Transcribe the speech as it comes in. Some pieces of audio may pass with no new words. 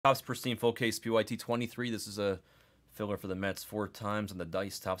Topps Pristine Full Case PYT 23. This is a filler for the Mets 4 times on the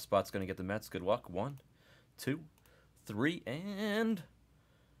dice. Top spot's going to get the Mets. Good luck. 1, 2, 3, and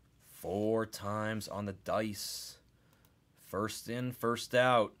 4 times on the dice. First in, first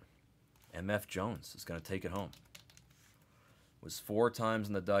out. MF Jones is going to take it home. It was 4 times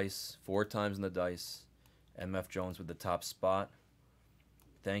in the dice. 4 times in the dice. MF Jones with the top spot.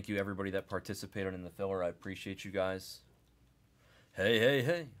 Thank you, everybody that participated in the filler. I appreciate you guys. Hey, hey,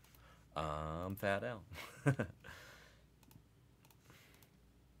 hey. I'm Fat Al.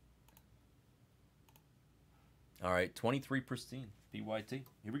 All right, 23 Pristine, PYT.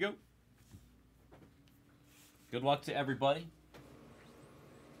 Here we go. Good luck to everybody.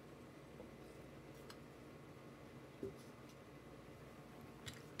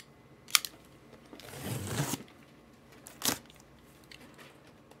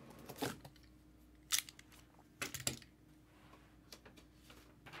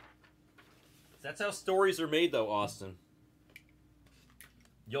 That's how stories are made, though, Austin.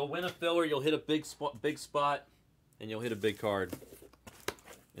 You'll win a filler, you'll hit a big spot, and you'll hit a big card.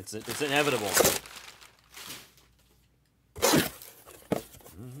 It's inevitable.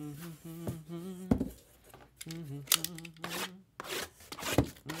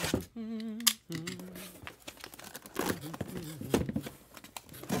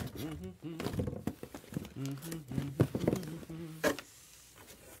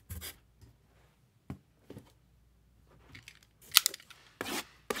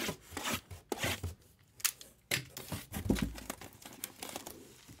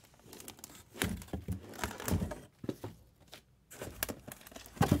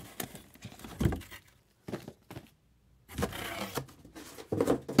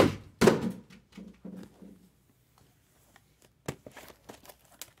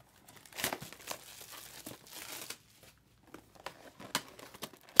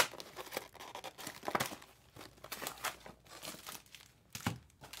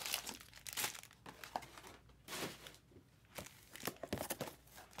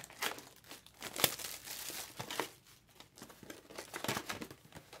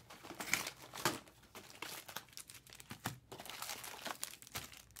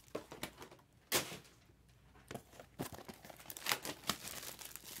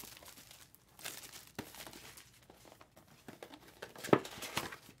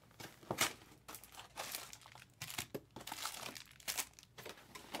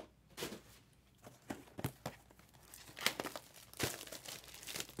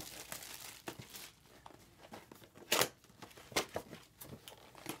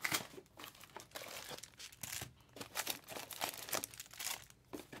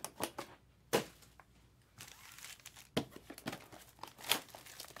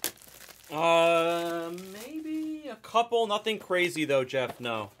 Maybe a couple. Nothing crazy though, Jeff.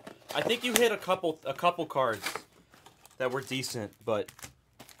 No, I think you hit a couple cards that were decent, but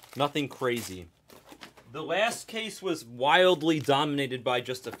nothing crazy. The last case was wildly dominated by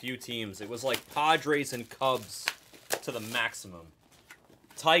just a few teams. It was like Padres and Cubs to the maximum.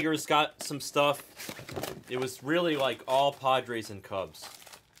 Tigers got some stuff. It was really like all Padres and Cubs.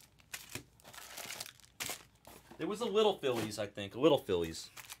 There was a little Phillies, I think. A little Phillies.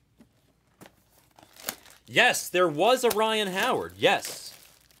 Yes, there was a Ryan Howard. Yes.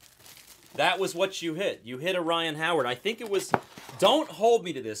 That was what you hit. You hit a Ryan Howard. I think it was... Don't hold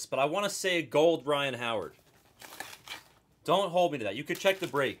me to this, but I want to say a gold Ryan Howard. Don't hold me to that. You could check the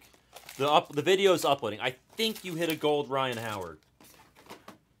break. The video's uploading. I think you hit a gold Ryan Howard.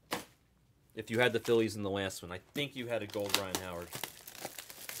 If you had the Phillies in the last one. I think you had a gold Ryan Howard.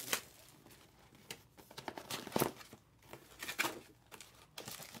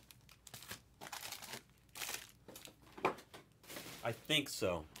 I think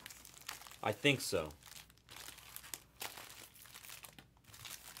so. I think so.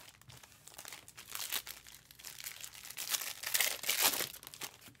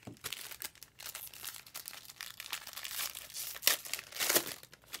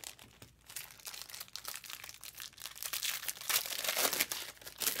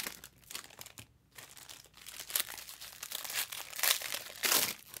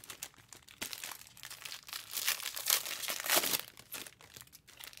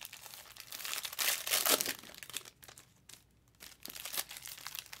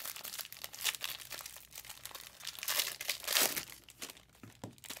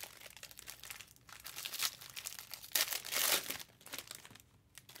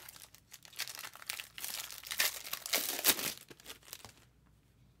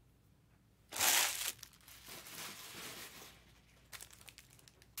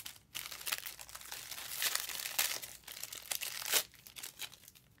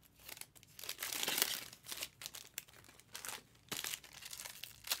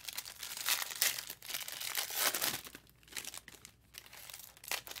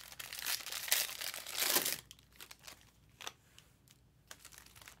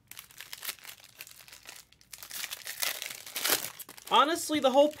 Honestly,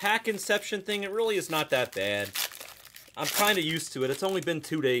 the whole pack inception thing, it really is not that bad. I'm kind of used to it. It's only been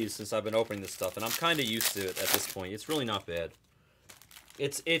 2 days since I've been opening this stuff, and I'm kind of used to it at this point. It's really not bad.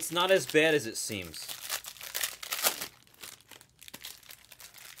 It's not as bad as it seems.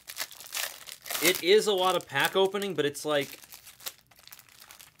 It is a lot of pack opening, but it's like...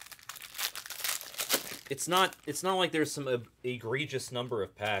 It's not like there's some egregious number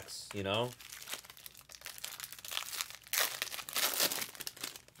of packs, you know?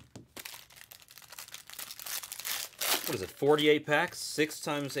 What is it, 48 packs? 6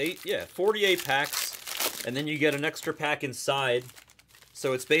 times 8? Yeah, 48 packs. And then you get an extra pack inside.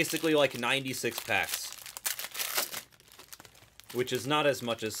 So it's basically like 96 packs. Which is not as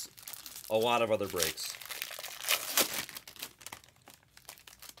much as a lot of other breaks.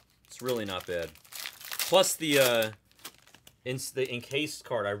 It's really not bad. Plus the encased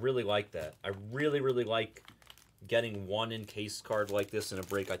card, I really like that. I really, really like getting one encased card like this in a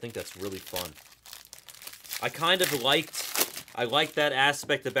break. I think that's really fun. I kind of I liked that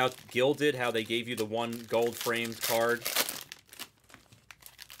aspect about Gilded, how they gave you the one gold framed card.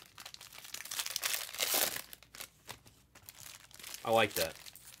 I like that.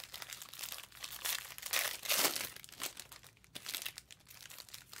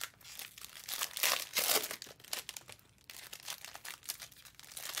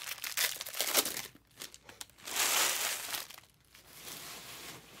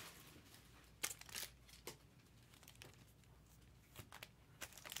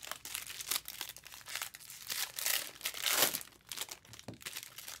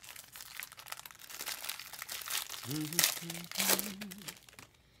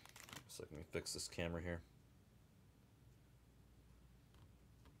 So let me fix this camera here.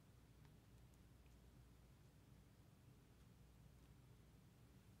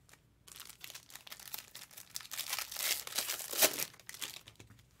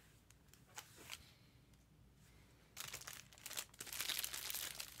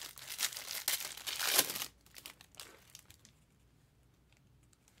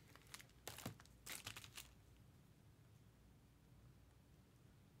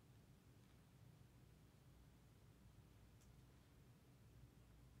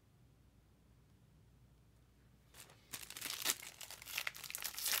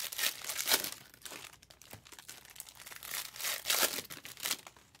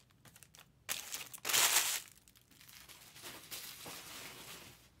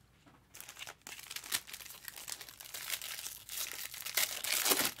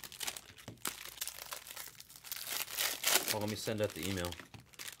 Oh, let me send out the email.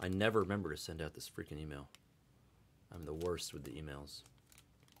 I never remember to send out this freaking email. I'm the worst with the emails.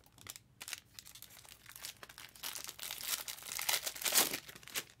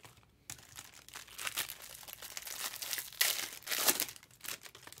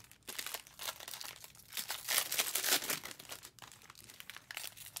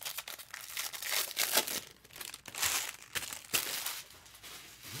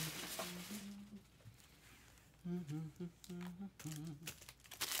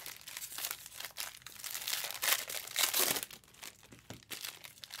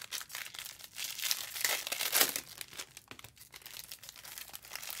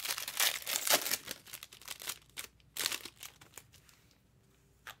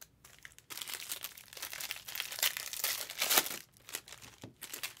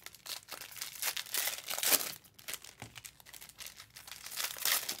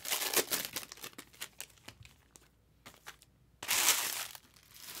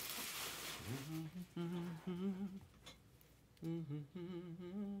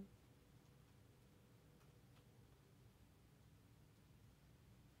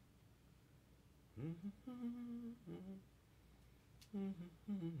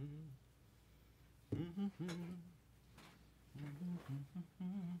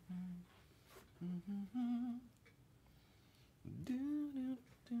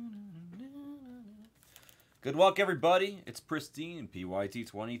 Good luck, everybody. It's Pristine,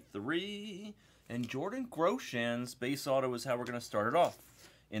 PYT23, and Jordan Groshans base auto is how we're going to start it off.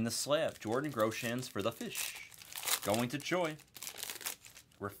 In the slab, Jordan Groshans for the fish. Going to Choi.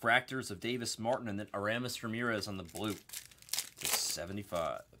 Refractors of Davis Martin, and then Aramis Ramirez on the blue to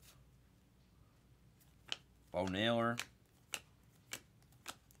 75. Bo Naylor.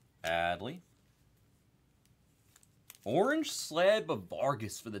 Adley. Orange slab of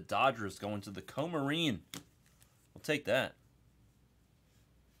Vargas for the Dodgers going to the Comarine. We'll take that.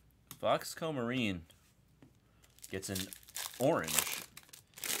 Fox Comarine gets an orange.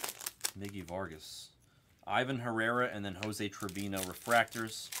 Miggy Vargas. Ivan Herrera and then Jose Trevino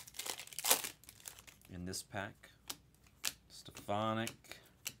refractors in this pack. Stefanik.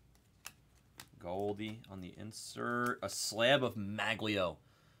 Goldie on the insert. A slab of Maglio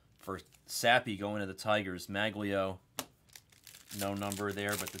for Sappy going to the Tigers. Maglio, no number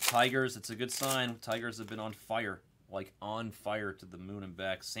there, but the Tigers, it's a good sign. Tigers have been on fire, like on fire to the moon and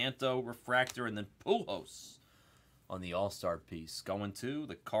back. Santo, Refractor, and then Pujols on the All-Star piece. Going to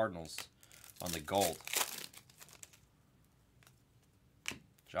the Cardinals on the gold.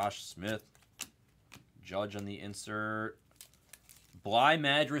 Josh Smith. Judge on the insert. Bly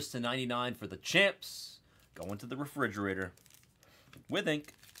Madras to 99 for the Champs. Going to the refrigerator with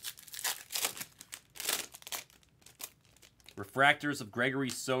ink. Refractors of Gregory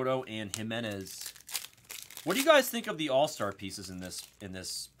Soto and Jimenez. What do you guys think of the All-Star pieces in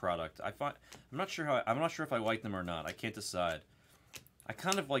this product? I'm not sure if I like them or not. I can't decide. I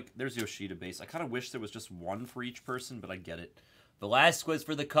kind of like, there's Yoshida base. I kind of wish there was just one for each person, but I get it. Velasquez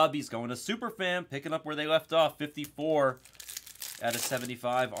for the Cubbies going to Superfan, picking up where they left off. 54 out of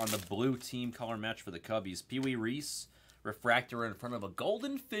 75 on the blue team color match for the Cubbies. Pee Wee Reese, refractor in front of a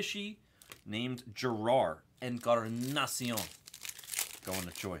golden fishy named Gerard Encarnacion. Going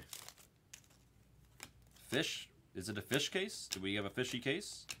to Choi. Fish? Is it a fish case? Do we have a fishy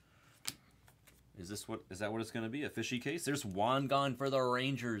case? Is that what it's going to be? A fishy case? There's Wangan for the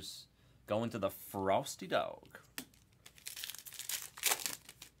Rangers. Going to the Frosty Dog.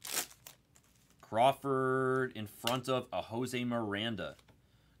 Crawford in front of a Jose Miranda.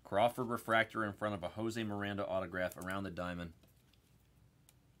 Crawford refractor in front of a Jose Miranda autograph around the diamond.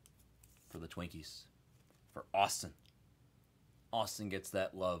 For the Twinkies. For Austin. Austin gets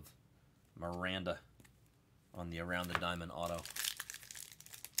that love. Miranda on the around the diamond auto.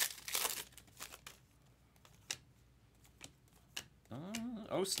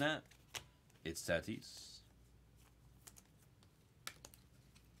 Oh snap. It's Tatis.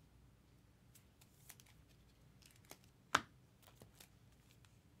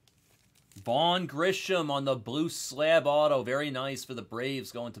 Vaughn Grisham on the blue slab auto. Very nice for the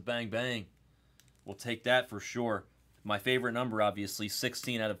Braves going to Bang Bang. We'll take that for sure. My favorite number, obviously,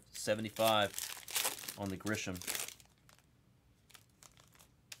 16 out of 75 on the Grisham.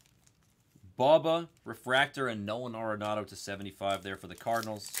 Bubba, refractor, and Nolan Arenado to 75 there for the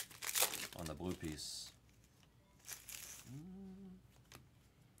Cardinals on the blue piece.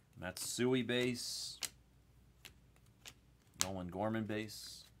 Matsui base. Nolan Gorman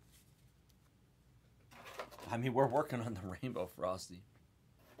base. I mean, we're working on the Rainbow Frosty.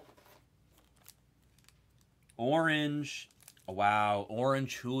 Orange. Wow,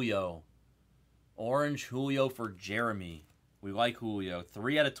 Orange Julio. Orange Julio for Jeremy. We like Julio.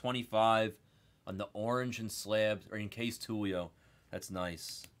 3 out of 25 on the orange and slabs, or encased Julio. That's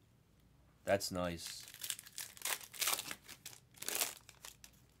nice. That's nice.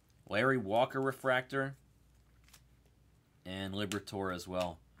 Larry Walker refractor. And Liberatore as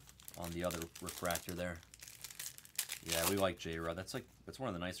well on the other refractor there. Yeah, we like J-Rod. That's one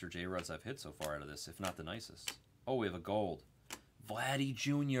of the nicer J-Rods I've hit so far out of this, if not the nicest. Oh, we have a gold. Vladdy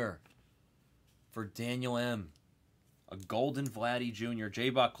Jr. for Daniel M. A golden Vladdy Jr.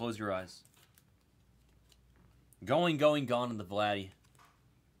 J-Bot, close your eyes. Going, gone in the Vladdy.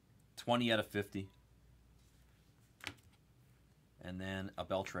 20 out of 50. And then a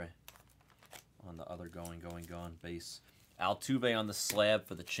Beltre on the other going, gone base. Altuve on the slab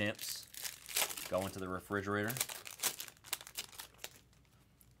for the Champs. Going to the refrigerator.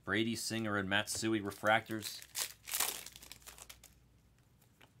 Brady Singer and Matsui refractors.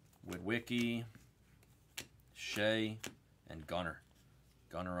 Witwicky, Shea, and Gunner.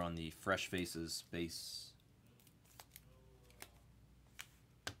 Gunner on the Fresh Faces base.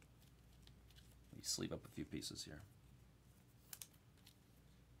 Let me sleeve up a few pieces here.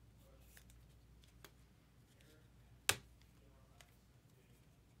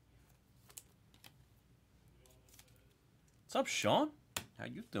 What's up, Sean? How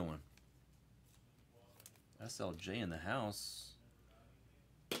you doing? SLJ in the house.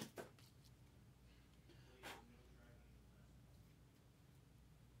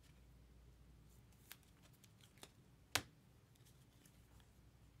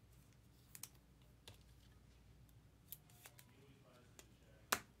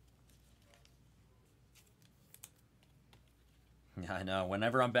 Yeah, I know.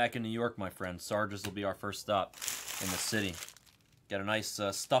 Whenever I'm back in New York, my friend, Sarge's will be our first stop in the city. Get a nice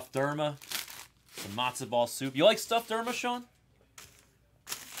stuffed derma, some matzo ball soup. You like stuffed derma, Sean?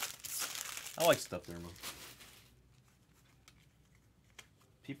 I like stuffed derma.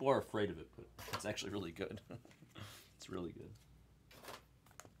 People are afraid of it, but it's actually really good. It's really good.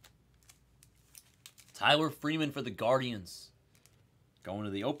 Tyler Freeman for the Guardians. Going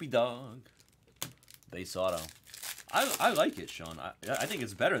to the Opie Dog. Base auto. I like it, Sean. I think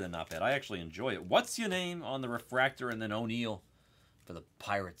it's better than not bad. I actually enjoy it. What's your name on the refractor, and then O'Neal for the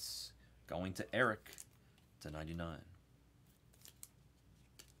Pirates. Going to Eric to 99.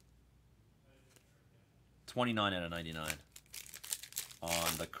 29 out of 99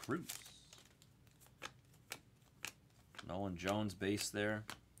 on the Cruise. Nolan Jones base there.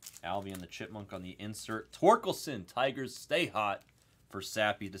 Alvy and the Chipmunk on the insert. Torkelson, Tigers stay hot for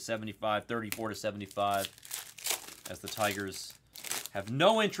Sappy to 75, 34 to 75. As the Tigers have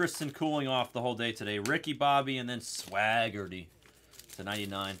no interest in cooling off the whole day today. Ricky Bobby and then Swaggerty to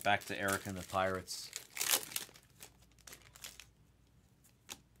 99. Back to Eric and the Pirates.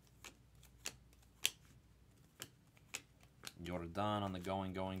 Jordan on the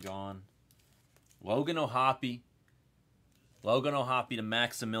gone. Logan O'Hoppe. Logan O'Hoppe to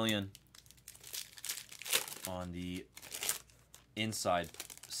Maximilian on the inside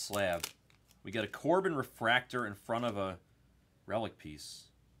slab. We got a Corbin refractor in front of a relic piece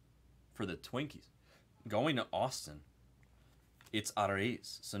for the Twinkies. Going to Austin. It's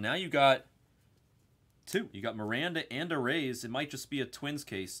Arrays. So now you got two. You got Miranda and Arrays. It might just be a Twins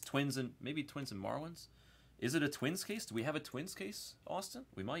case. Twins and maybe Twins and Marlins. Is it a Twins case? Do we have a Twins case, Austin?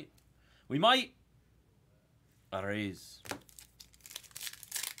 We might. We might. Arrays.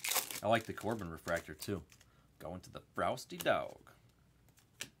 I like the Corbin refractor too. Going to the Frosty Dog.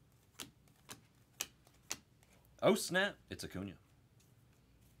 Oh snap! It's Acuna.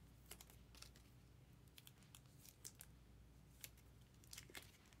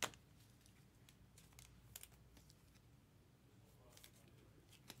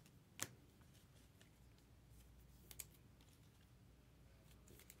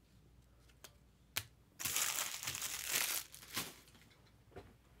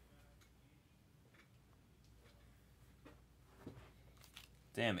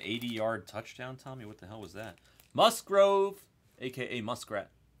 Damn, 80-yard touchdown, Tommy. What the hell was that? Musgrove, a.k.a. Muskrat,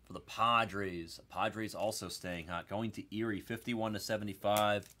 for the Padres. Padres also staying hot. Going to Erie, 51 to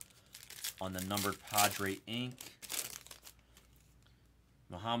 75 on the numbered Padre ink.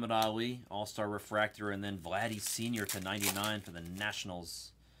 Muhammad Ali, All-Star Refractor, and then Vladdy Sr. to 99 for the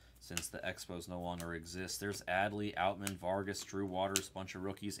Nationals since the Expos no longer exist. There's Adley, Outman, Vargas, Drew Waters, bunch of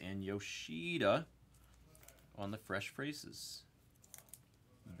rookies, and Yoshida on the Fresh Faces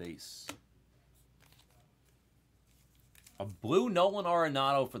base. A blue Nolan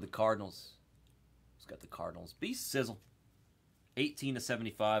Arenado for the Cardinals. Who's got the Cardinals? Beast Sizzle. 18 to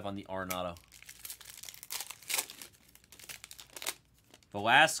 75 on the Arenado.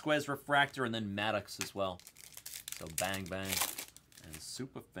 Velasquez refractor and then Maddox as well. So bang bang. And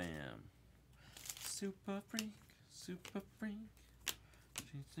Super Fam. Super Freak. Super Freak.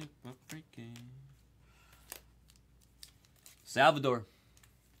 She's super freaking. Salvador.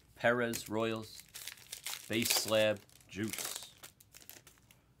 Perez, Royals, base slab, Juice.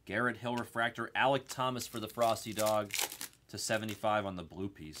 Garrett Hill refractor, Alec Thomas for the Frosty Dog to 75 on the blue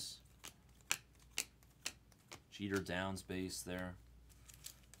piece. Jeter Downs base there.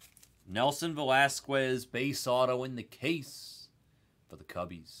 Nelson Velasquez, base auto in the case for the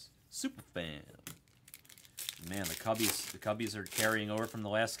Cubbies. Super fan. Man, the Cubbies are carrying over from the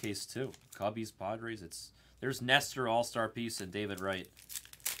last case too. Cubbies, Padres, there's Nestor All-Star piece and David Wright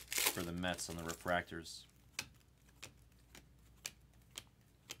for the Mets on the refractors.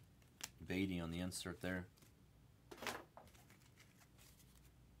 Beatty on the insert there.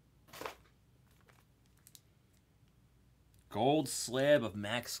 Gold slab of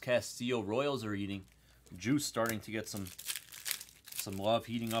Max Castillo. Royals are eating. Juice starting to get some love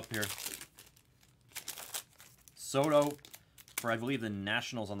heating up here. Soto for, I believe, the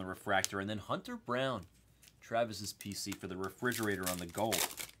Nationals on the refractor. And then Hunter Brown, Travis's PC for the refrigerator on the gold.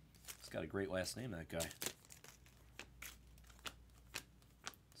 Got a great last name, that guy.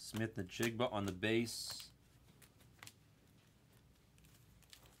 Smith Najigba on the base.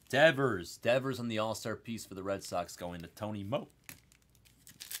 Devers on the All-Star piece for the Red Sox going to Tony Moe.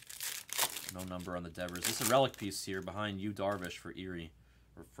 No number on the Devers. This is a relic piece here behind Yu Darvish for Erie.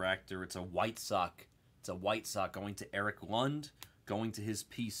 Refractor. It's a White Sox. It's a White Sox going to Eric Lund. Going to his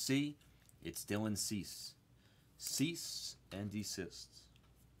PC. It's Dylan Cease. Cease and desist.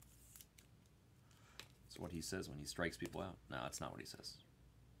 That's what he says when he strikes people out. No, that's not what he says.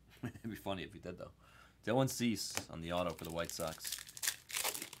 It'd be funny if he did, though. Dylan Cease on the auto for the White Sox.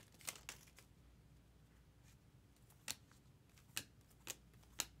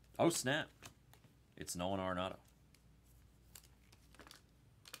 Oh, snap. It's Nolan Arenado.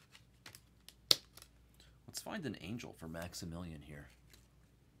 Let's find an angel for Maximilian here.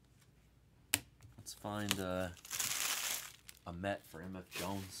 Let's find a Met for MF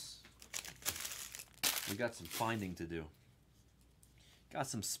Jones. We got some finding to do. Got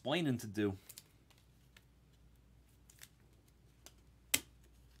some splaining to do.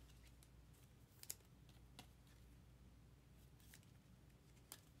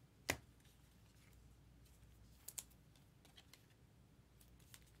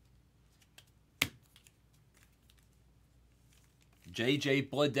 JJ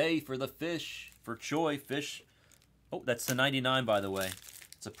Bleday for the fish. For Choi. Fish. Oh, that's to 99, by the way.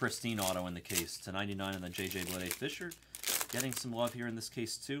 It's a pristine auto in the case. To 99 on the JJ Bleday Fisher. Getting some love here in this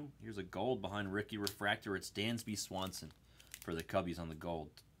case, too. Here's a gold behind Ricky Refractor. It's Dansby Swanson for the Cubbies on the gold.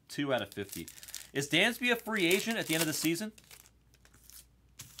 2 out of 50. Is Dansby a free agent at the end of the season?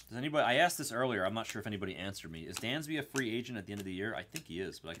 Does anybody? I asked this earlier. I'm not sure if anybody answered me. Is Dansby a free agent at the end of the year? I think he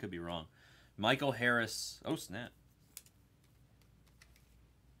is, but I could be wrong. Michael Harris. Oh, snap.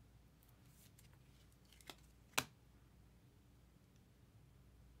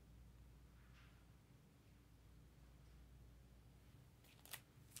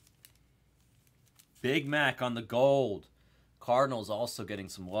 Big Mac on the gold. Cardinals also getting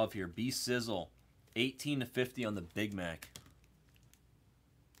some love here. B Sizzle. 18 to 50 on the Big Mac.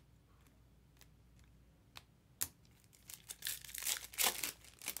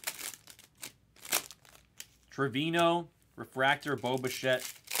 Trevino. Refractor. Bo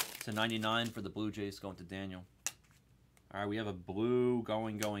Bichette to 99 for the Blue Jays, going to Daniel. All right, we have a blue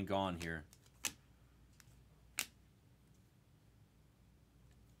going, gone here.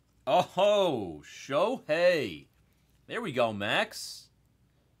 Oh, Shohei. There we go, Max.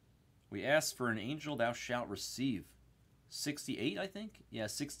 We asked for an angel, thou shalt receive. 68, I think? Yeah,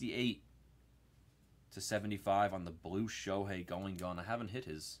 68 to 75 on the blue Shohei going, gone. I haven't hit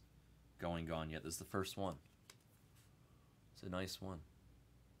his going, gone yet. This is the first one. It's a nice one.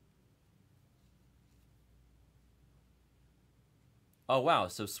 Oh, wow.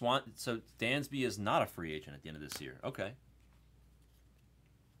 So Dansby is not a free agent at the end of this year. Okay.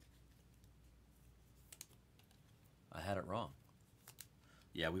 I had it wrong.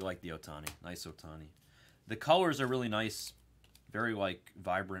 Yeah, we like the Ohtani. Nice Ohtani. The colors are really nice. Very, like,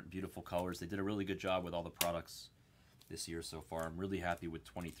 vibrant, beautiful colors. They did a really good job with all the products this year so far. I'm really happy with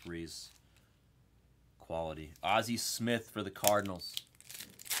 23's quality. Ozzie Smith for the Cardinals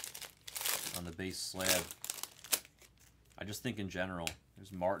on the base slab. I just think in general,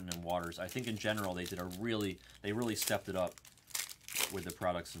 there's Martin and Waters. I think in general they really stepped it up with the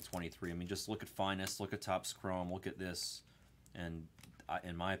products in 23. I mean, just look at Finest, look at Topps Chrome, look at this, and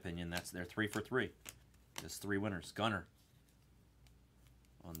in my opinion, they're 3 for 3. There's 3 winners. Gunner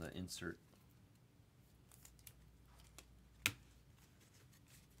on the insert.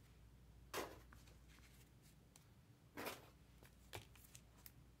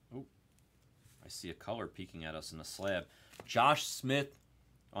 Oh, I see a color peeking at us in the slab. Josh Smith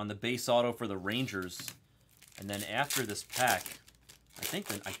on the base auto for the Rangers, and then after this pack, I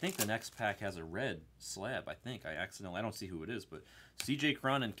think the next pack has a red slab. I don't see who it is, but CJ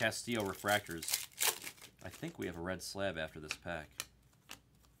Cron and Castillo refractors. I think we have a red slab after this pack.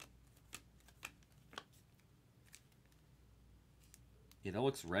 Yeah, that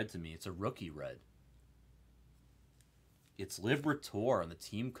looks red to me. It's a rookie red. It's Liberator on the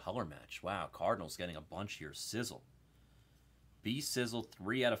team color match. Wow, Cardinals getting a bunch here. Sizzle. B Sizzle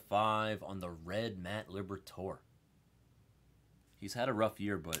 3 out of 5 on the red Matt Liberator. He's had a rough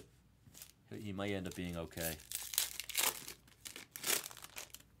year, but he might end up being okay.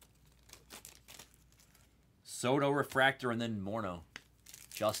 Soto refractor and then Morno.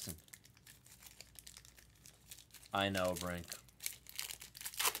 Justin. I know, Brink.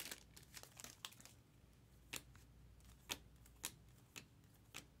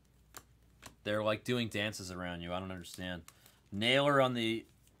 They're like doing dances around you. I don't understand. Naylor on the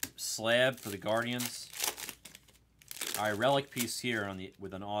slab for the Guardians. All right, relic piece here on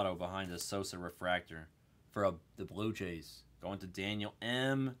with an auto behind the Sosa refractor for the Blue Jays. Going to Daniel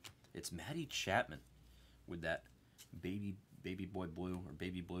M. It's Matty Chapman with that baby boy blue or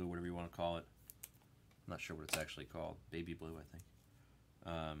baby blue, whatever you want to call it. I'm not sure what it's actually called. Baby blue, I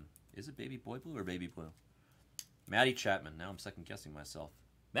think. Is it baby boy blue or baby blue? Matty Chapman. Now I'm second guessing myself.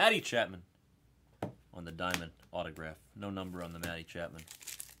 Matty Chapman on the diamond autograph. No number on the Matty Chapman.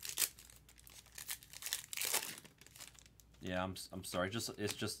 Yeah, I'm sorry.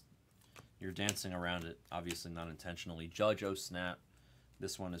 It's just you're dancing around it. Obviously not intentionally. Judge O snap.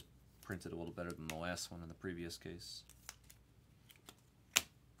 This one is printed a little better than the last one in the previous case.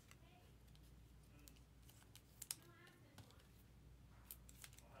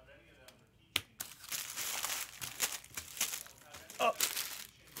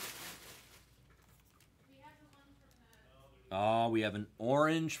 Oh, we have an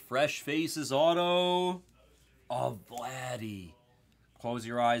orange Fresh Faces auto of Vladdy. Close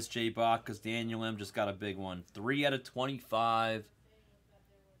your eyes, J-Bach, because Daniel M. just got a big one. 3 out of 25.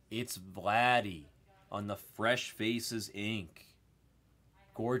 It's Vladdy on the Fresh Faces ink.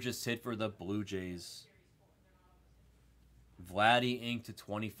 Gorgeous hit for the Blue Jays. Vladdy ink to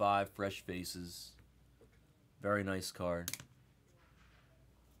 25, Fresh Faces. Very nice card.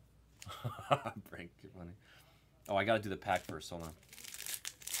 Break money. Oh, I got to do the pack first. Hold on.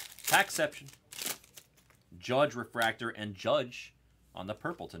 Packception. Judge Refractor and Judge on the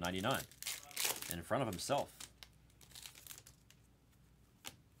purple to 99. And in front of himself.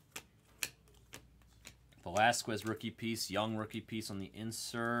 Velasquez rookie piece. Young rookie piece on the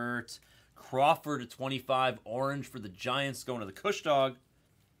insert. Crawford to 25. Orange for the Giants going to the Kush Dog.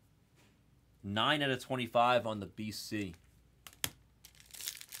 9 out of 25 on the BC.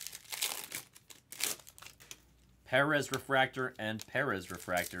 Perez Refractor and Perez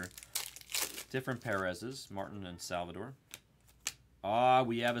Refractor. Different Perez's, Martin and Salvador. Ah,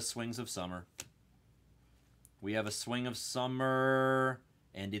 we have a Swings of Summer. We have a Swing of Summer,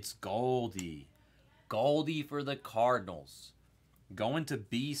 and it's Goldie. Goldie for the Cardinals. Going to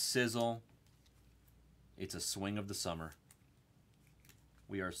B Sizzle. It's a Swing of the Summer.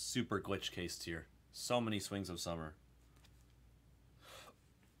 We are super glitch cased here. So many Swings of Summer.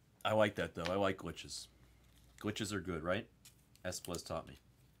 I like that, though. I like glitches. Glitches are good, right? Esplez taught me.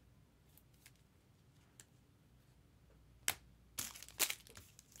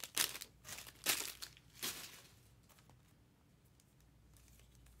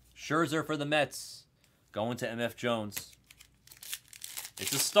 Scherzer for the Mets. Going to MF Jones.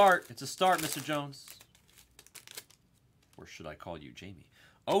 It's a start. It's a start, Mr. Jones. Or should I call you Jamie?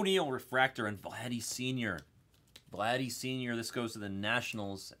 O'Neal Refractor and Vladdy Sr. Vladdy Sr. This goes to the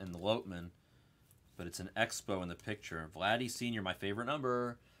Nationals and the Loatman. But it's an Expo in the picture. Vladdy Sr., my favorite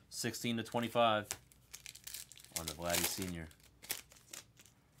number. 16 to 25 on the Vladdy Sr.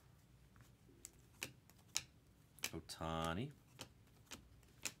 Otani.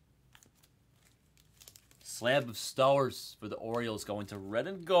 Slab of Stars for the Orioles going to red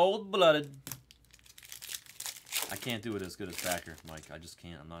and gold blooded. I can't do it as good as Backer, Mike. I just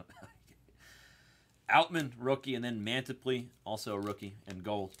can't. I'm not. Outman, rookie, and then Mantiply, also a rookie, and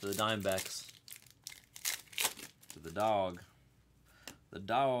gold for the Diamondbacks. To the dog. The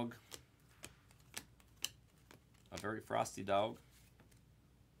dog. A very frosty dog.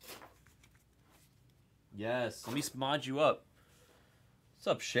 Yes. Let me smodge you up. What's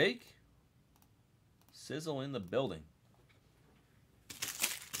up, Shake? Sizzle in the building.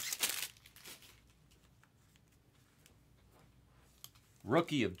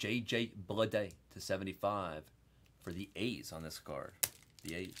 Rookie of J.J. Bleday to 75 for the A's on this card.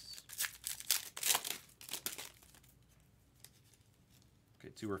 The A's.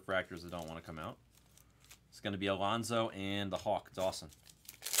 Okay, 2 refractors that don't want to come out. It's going to be Alonso and the Hawk, Dawson.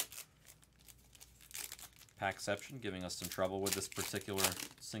 Packception, giving us some trouble with this particular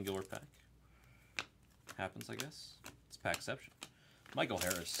singular pack. Happens, I guess. It's Packception. Michael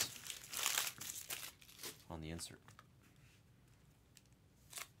Harris on the insert.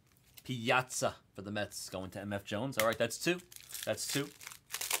 Piazza for the Mets going to MF Jones. All right, that's 2. That's 2.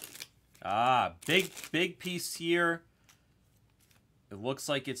 Ah, big piece here. It looks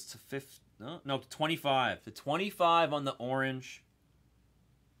like it's to 50. No, to 25. To 25 on the orange.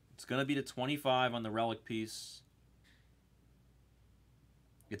 It's going to be to 25 on the relic piece.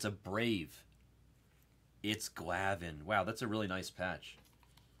 It's a Brave. It's Glavin. Wow, that's a really nice patch.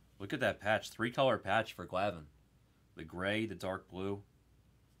 Look at that patch. 3-color patch for Glavin. The gray, the dark blue,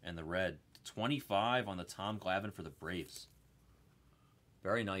 and the red. 25 on the Tom Glavin for the Braves.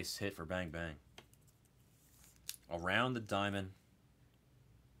 Very nice hit for Bang Bang. Around the diamond.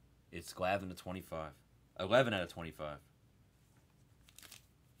 It's Glavin to 25. 11 out of 25.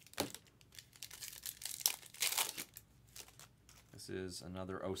 This is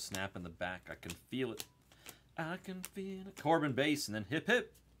another oh snap in the back. I can feel it. I can feel it. Corbin base and then hip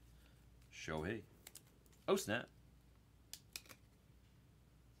hip. Shohei. Oh snap.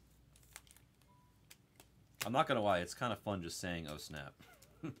 I'm not going to lie. It's kind of fun just saying oh snap.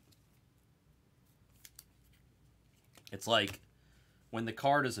 It's like when the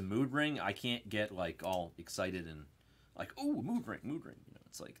card is a mood ring, I can't get like all excited and like, oh, mood ring, mood ring. You know,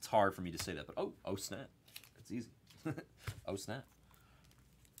 it's like it's hard for me to say that, but oh snap, it's easy. Oh snap.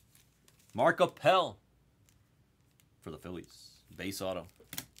 Mark Appel for the Phillies, base auto.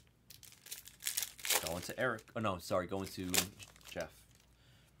 Going to Eric. Oh no, sorry, going to Jeff.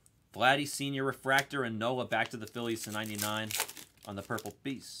 Vladdy Sr. Refractor and Nola back to the Phillies to 99 on the Purple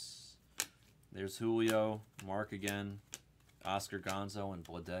Beast. There's Julio, Mark again. Oscar Gonzo and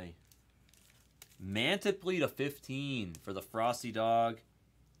Blade. Mantiply to 15 for the Frosty Dog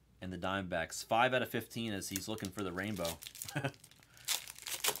and the Diamondbacks. 5 out of 15 as he's looking for the rainbow. I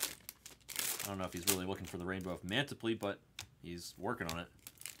don't know if he's really looking for the rainbow of Mantiply, but he's working on it.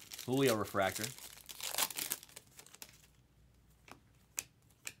 Julio Refractor.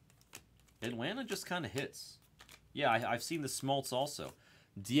 Atlanta just kind of hits. Yeah, I've seen the Smoltz also.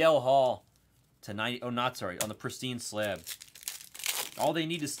 DL Hall to 90. Oh, not sorry. On the Pristine slab. All they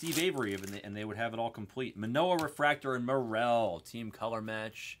need is Steve Avery, and they would have it all complete. Manoah Refractor and Morel. Team color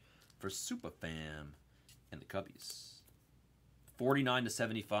match for Superfam and the Cubbies. 49 to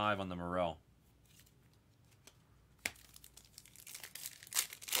 75 on the Morel.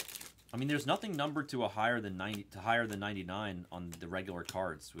 I mean, there's nothing numbered to a higher than 99 on the regular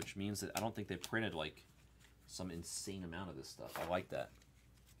cards, which means that I don't think they printed like some insane amount of this stuff. I like that.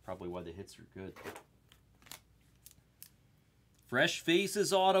 Probably why the hits are good. Fresh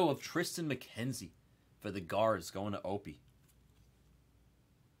Faces auto of Tristan McKenzie for the Guards going to Opie.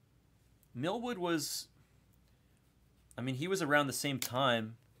 Millwood was, I mean, he was around the same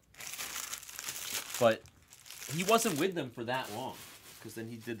time, but he wasn't with them for that long. Because then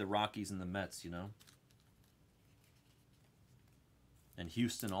he did the Rockies and the Mets, you know? And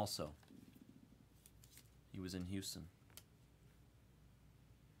Houston also. He was in Houston.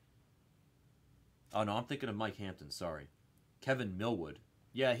 Oh, no, I'm thinking of Mike Hampton, sorry. Kevin Millwood.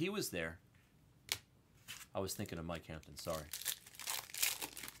 Yeah, he was there. I was thinking of Mike Hampton, sorry.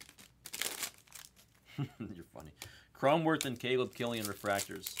 You're funny. Cronworth and Caleb Killian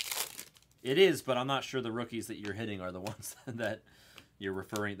Refractors. It is, but I'm not sure the rookies that you're hitting are the ones that you're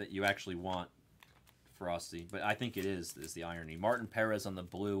referring, that you actually want, Frosty. But I think it is the irony. Martin Perez on the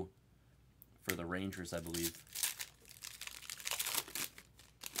blue for the Rangers, I believe.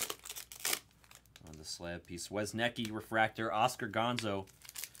 On the slab piece. Wesnecki Refractor. Oscar Gonzo.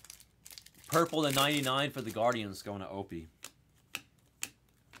 Purple to 99 for the Guardians going to Opie.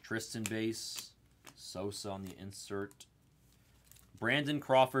 Tristan base. Sosa on the insert. Brandon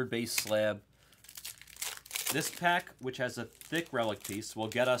Crawford base slab. This pack, which has a thick relic piece, will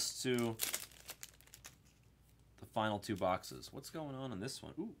get us to the final 2 boxes. What's going on in this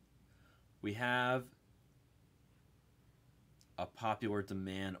one? Ooh. We have a popular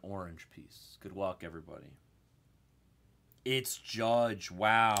demand orange piece. Good luck, everybody. It's Judge.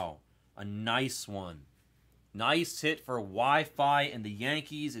 Wow. A nice one. Nice hit for Wi-Fi and the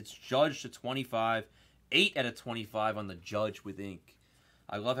Yankees. It's Judge to 25. 8 out of 25 on the Judge with ink.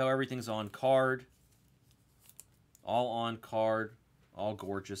 I love how everything's on card. All on card. All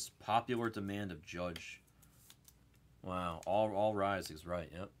gorgeous. Popular demand of Judge. Wow. All rise is right.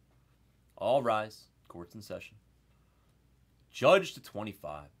 Yep. All rise. Court's in session. Judge to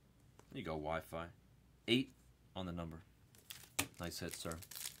 25. There you go, Wi-Fi. 8 on the number. Nice hit, sir.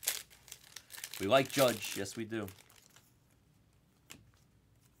 We like Judge. Yes, we do.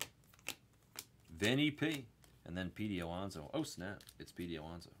 Vinny P. And then P.D. Alonso. Oh, snap. It's P.D.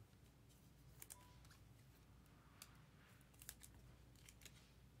 Alonso.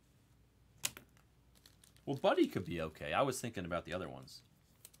 Well, Buddy could be okay. I was thinking about the other ones.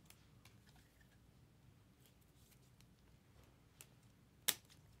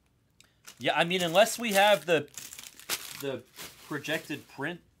 Yeah, I mean, unless we have the projected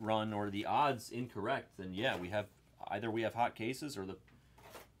print run or the odds incorrect, then yeah, we have either we have hot cases or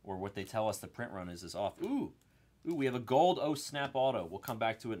what they tell us the print run is off. Ooh, we have a gold snap auto. We'll come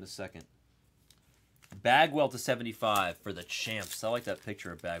back to it in a second. Bagwell to 75 for the champs. I like that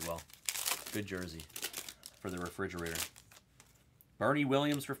picture of Bagwell. Good jersey for the refrigerator. Bernie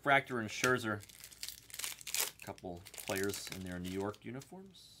Williams Refractor and Scherzer. A couple players in their New York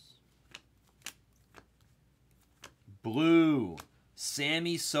uniforms. Blue.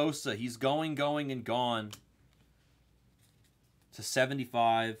 Sammy Sosa. He's going, and gone. To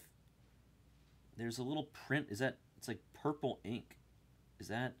 75. There's a little print. Is that... It's like purple ink. Is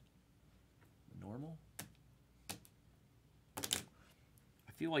that normal?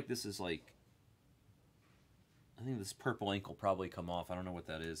 I feel like this is like... I think this purple ink will probably come off. I don't know what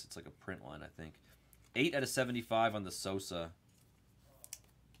that is. It's like a print line, I think. 8 out of 75 on the Sosa.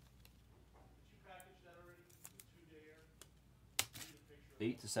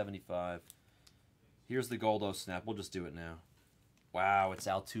 8 to 75. Here's the Goldo snap. We'll just do it now. Wow, it's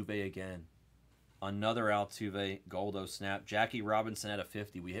Altuve again. Another Altuve Goldo snap. Jackie Robinson at a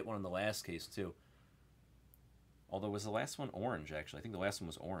 50. We hit one in the last case, too. Although, was the last one orange, actually? I think the last one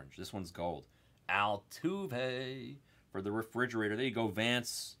was orange. This one's gold. Altuve for the refrigerator. There you go,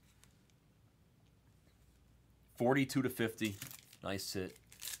 Vance. 42 to 50. Nice hit.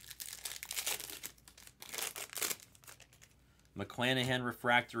 McClanahan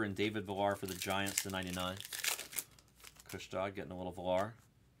refractor and David Villar for the Giants to 99. Kushtag getting a little Villar.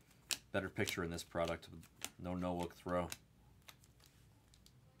 Better picture in this product. No-look throw.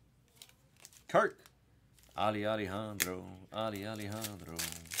 Kirk. Ali Alejandro.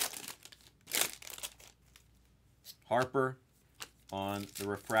 Harper on the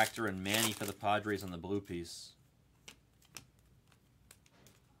refractor and Manny for the Padres on the blue piece.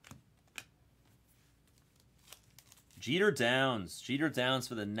 Jeter Downs. Jeter Downs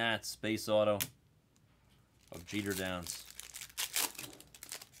for the Nats. Base auto of Jeter Downs.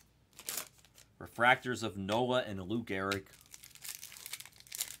 Refractors of Nola and Luke Gehrig.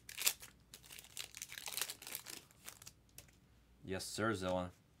 Yes, sir,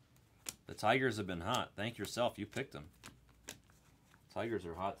 Zilla. The Tigers have been hot. Thank yourself. You picked them. Tigers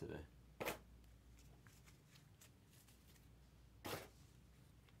are hot today.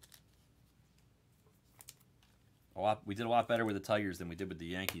 We did a lot better with the Tigers than we did with the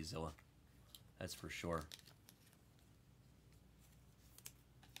Yankees, Zilla. That's for sure.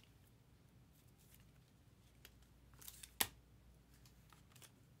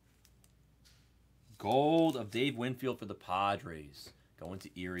 Gold of Dave Winfield for the Padres. Going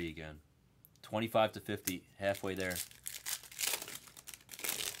to Erie again. 25 to 50. Halfway there.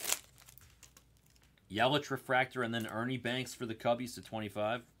 Yelich refractor and then Ernie Banks for the Cubbies to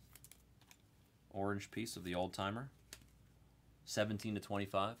 25. Orange piece of the old timer. 17 to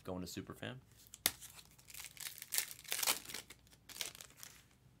 25. Going to Superfan.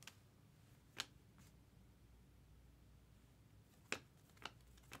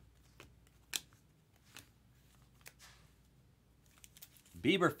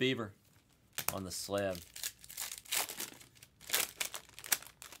 Bieber Fever on the slab.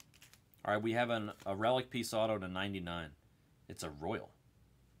 All right, we have a relic piece auto to 99. It's a Royal.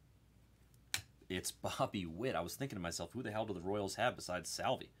 It's Bobby Witt. I was thinking to myself, who the hell do the Royals have besides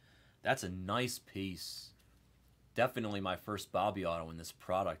Salvi? That's a nice piece. Definitely my first Bobby auto in this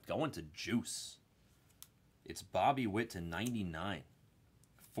product. Going to Juice. It's Bobby Witt to 99.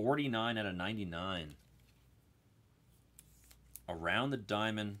 49 out of 99. Around the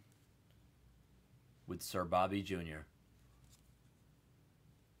diamond with Sir Bobby Jr.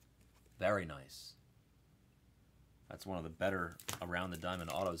 Very nice. That's one of the better around the diamond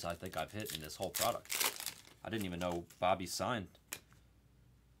autos I think I've hit in this whole product. I didn't even know Bobby signed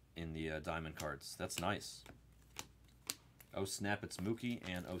in the diamond cards. That's nice. Oh snap, it's Mookie,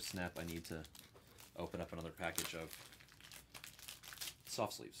 and oh snap, I need to open up another package of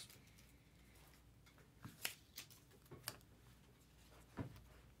soft sleeves.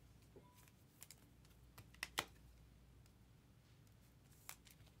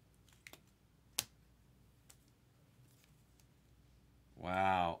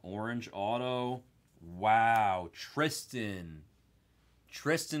 Wow, orange auto. Wow, Tristan.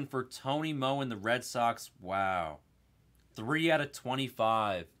 Tristan for Tony Moe and the Red Sox. Wow. 3 out of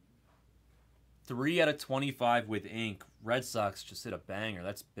 25. 3 out of 25 with ink. Red Sox just hit a banger.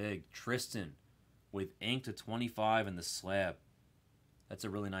 That's big. Tristan with ink to 25 in the slab. That's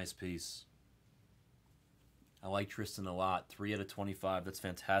a really nice piece. I like Tristan a lot. 3 out of 25. That's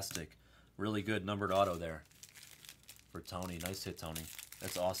fantastic. Really good numbered auto there for Tony. Nice hit, Tony.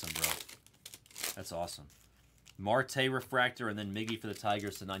 That's awesome, bro. That's awesome. Marte refractor and then Miggy for the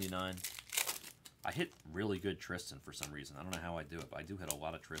Tigers to 99. I hit really good Tristan for some reason. I don't know how I do it, but I do hit a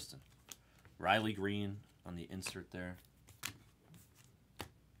lot of Tristan. Riley Green on the insert there.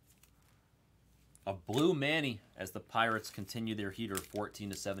 A blue Manny as the Pirates continue their heater 14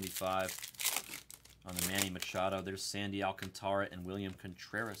 to 75 on the Manny Machado. There's Sandy Alcantara and William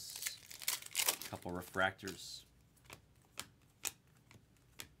Contreras. A couple refractors.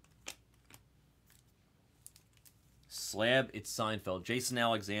 Slab, it's Seinfeld. Jason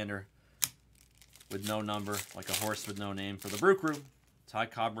Alexander with no number, like a horse with no name for the Brew Crew. Ty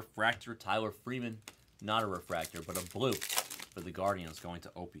Cobb refractor. Tyler Freeman, not a refractor, but a blue for the Guardians going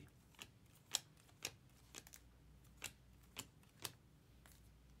to Opie.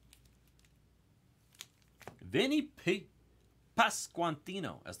 Vinny P.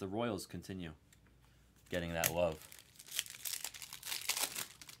 Pasquantino as the Royals continue getting that love.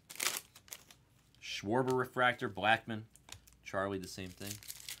 Schwarber refractor, Blackman. Charlie, the same thing.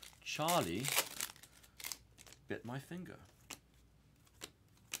 Charlie bit my finger.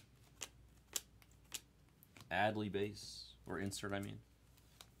 Adley base, or insert, I mean.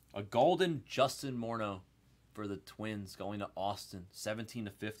 A golden Justin Morneau for the Twins going to Austin, 17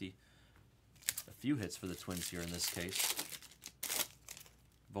 to 50. A few hits for the Twins here in this case.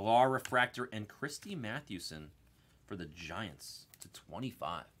 Villar refractor and Christy Mathewson for the Giants to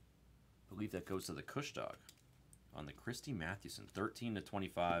 25. I believe that goes to the Kush Dog. on the Christy Mathewson. 13 to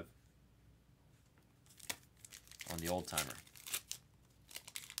 25 on the old timer.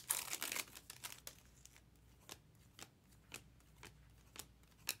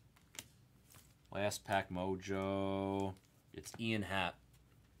 Last pack mojo. It's Ian Happ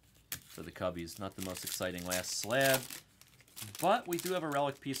for the Cubbies. Not the most exciting last slab. But we do have a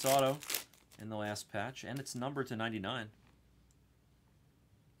relic piece auto in the last patch. And it's numbered to 99.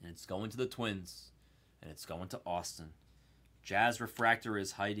 And it's going to the Twins. And it's going to Austin. Jazz Refractor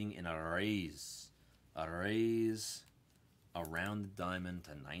is hiding in a raise. A raise around the diamond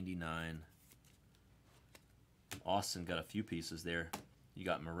to 99. Austin got a few pieces there. You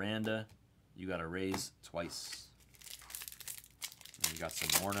got Miranda. You got a raise twice. And you got some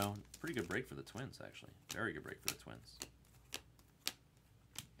Morno. Pretty good break for the Twins, actually. Very good break for the Twins.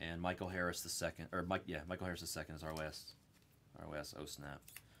 And Michael Harris II, or Michael Harris II is our last O snap,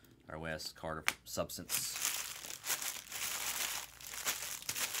 our last card of substance.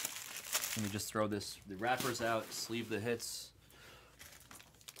 Let me just throw the wrappers out, sleeve the hits,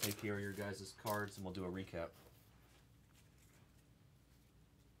 take care of your guys' cards, and we'll do a recap.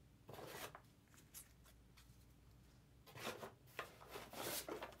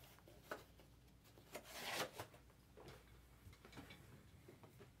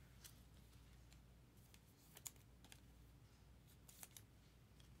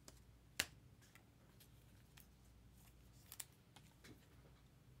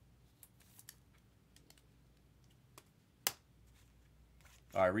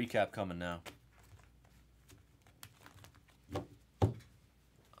 All right, recap coming now.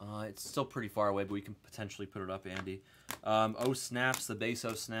 It's still pretty far away, but we can potentially put it up, Andy. O snaps, the base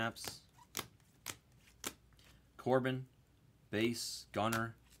O snaps. Corbin, base,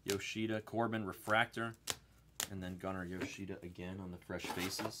 Gunner, Yoshida, Corbin, refractor, and then Gunner, Yoshida again on the fresh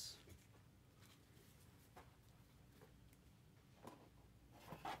faces.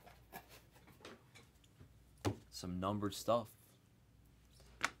 Some numbered stuff.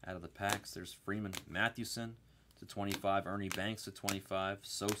 Out of the packs, there's Freeman Mathewson to 25, Ernie Banks to 25,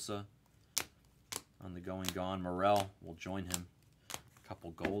 Sosa on the going gone. Morel will join him. A couple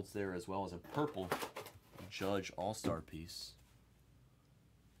golds there as well as a purple Judge All-Star piece.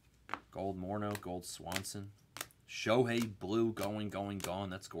 Gold Morno, gold Swanson. Shohei blue going, gone.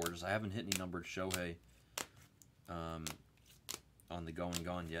 That's gorgeous. I haven't hit any numbered Shohei on the going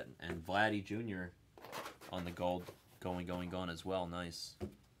gone yet. And Vladdy Jr. on the gold going, gone as well. Nice.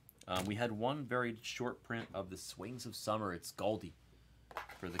 We had one very short print of the Swings of Summer. It's Goldie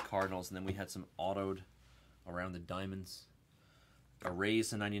for the Cardinals. And then we had some autoed around the diamonds. A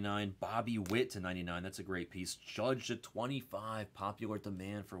raise to 99. Bobby Witt to 99. That's a great piece. Judge to 25. Popular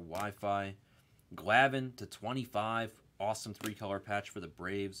demand for Wi-Fi. Glavin to 25. Awesome three-color patch for the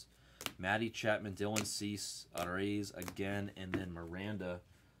Braves. Matty Chapman, Dylan Cease, a raise again, and then Miranda.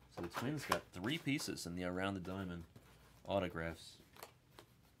 So the Twins got 3 pieces in the Around the Diamond autographs.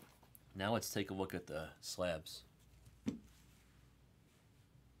 Now let's take a look at the slabs. Why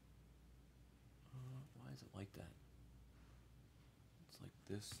is it like that? It's like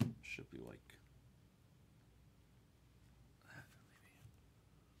this. Should be like that, maybe.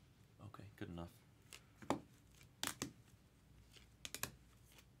 Okay, good enough.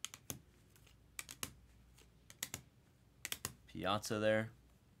 Piazza there.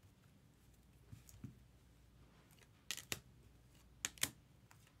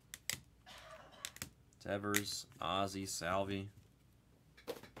 Devers, Ozzie, Salvi.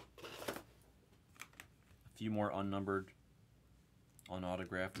 A few more unnumbered,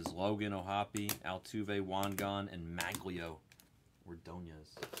 unautographed is Logan, Ohapi, Altuve, Wangan, and Maglio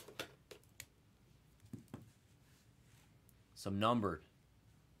Ordonez. Some numbered.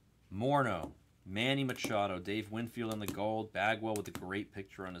 Morno, Manny Machado, Dave Winfield on the gold, Bagwell with a great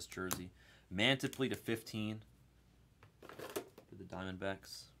picture on his jersey. Mantiply to 15 for the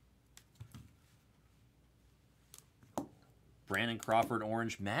Diamondbacks. Brandon Crawford,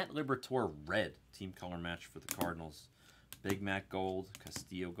 orange. Matt Liberatore, red. Team color match for the Cardinals. Big Mac gold.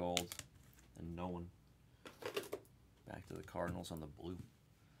 Castillo gold. And Nolan. Back to the Cardinals on the blue.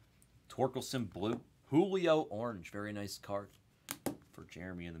 Torkelson, blue. Julio, orange. Very nice card for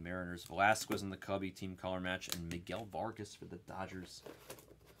Jeremy and the Mariners. Velasquez in the Cubby, team color match. And Miguel Vargas for the Dodgers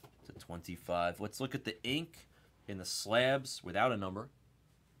to 25. Let's look at the ink in the slabs without a number.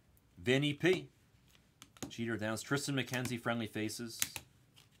 Vinny P. Cheater Downs, Tristan McKenzie, friendly faces.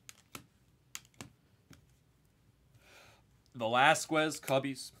 Velasquez,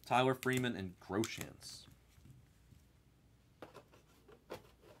 Cubbies, Tyler Freeman, and Groshans.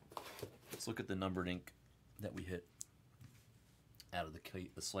 Let's look at the numbered ink that we hit out of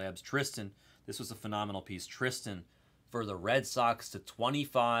the slabs. Tristan, This was a phenomenal piece. Tristan for the Red Sox to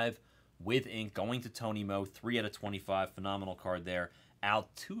 25 with ink, going to Tony Mo. 3 out of 25. Phenomenal card there.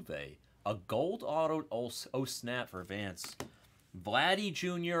 Altuve, a gold auto. Oh snap for Vance. Vladdy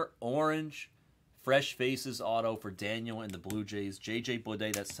Jr. orange. Fresh Faces auto for Daniel and the Blue Jays. J.J.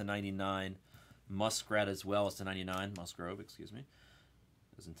 Bleday, that's to 99. Muskrat as well as to 99. Musgrove, excuse me.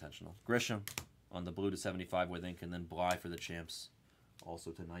 It was intentional. Grisham on the blue to 75 with ink. And then Bly for the Champs, also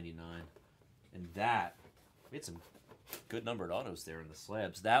to 99. And that, we had some good numbered autos there in the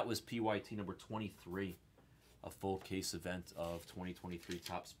slabs. That was PYT number 23. A full case event of 2023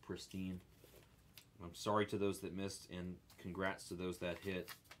 Topps Pristine. I'm sorry to those that missed, and congrats to those that hit.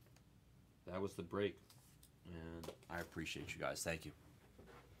 That was the break, and I appreciate you guys. Thank you.